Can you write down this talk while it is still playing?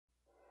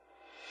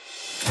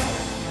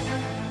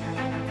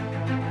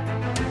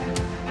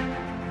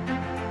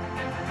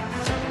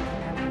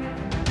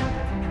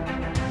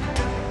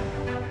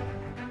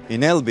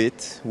In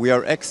Elbit, we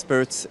are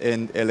experts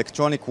in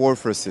electronic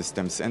warfare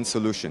systems and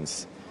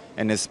solutions,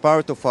 and as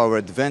part of our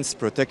advanced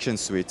protection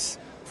suites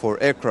for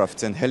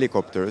aircrafts and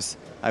helicopters,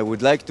 I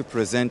would like to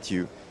present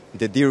you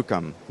the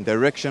DIRCM,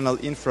 Directional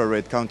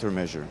Infrared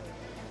Countermeasure.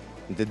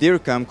 The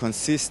DIRCM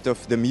consists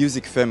of the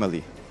music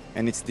family,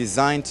 and it's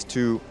designed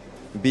to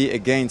be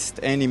against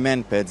any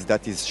manpads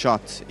that is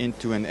shot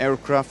into an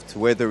aircraft,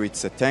 whether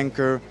it's a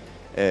tanker,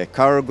 a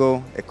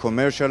cargo, a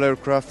commercial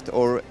aircraft,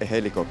 or a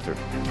helicopter.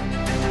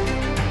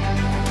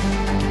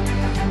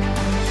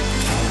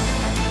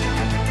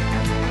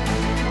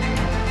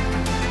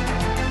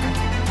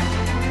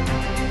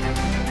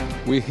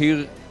 We're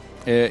here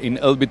in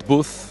Elbit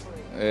booth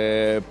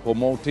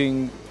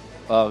promoting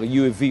our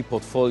UAV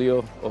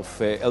portfolio of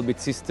Elbit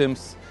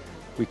Systems.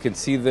 We can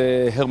see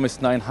the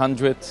Hermes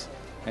 900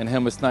 and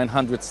Hermes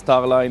 900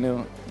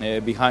 Starliner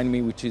behind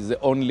me, which is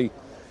the only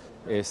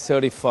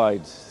civil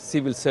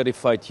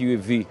certified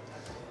UAV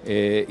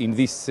in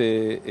this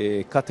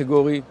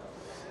category,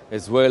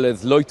 as well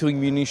as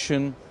loitering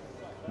munition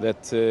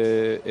that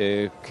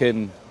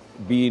can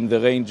be in the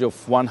range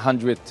of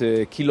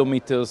 100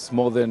 kilometers,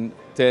 more than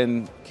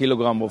 10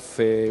 kilograms of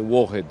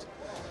warhead.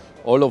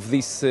 All of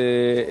this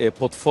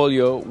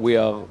portfolio we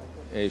are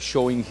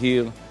showing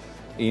here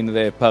in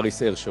the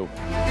Paris Air Show.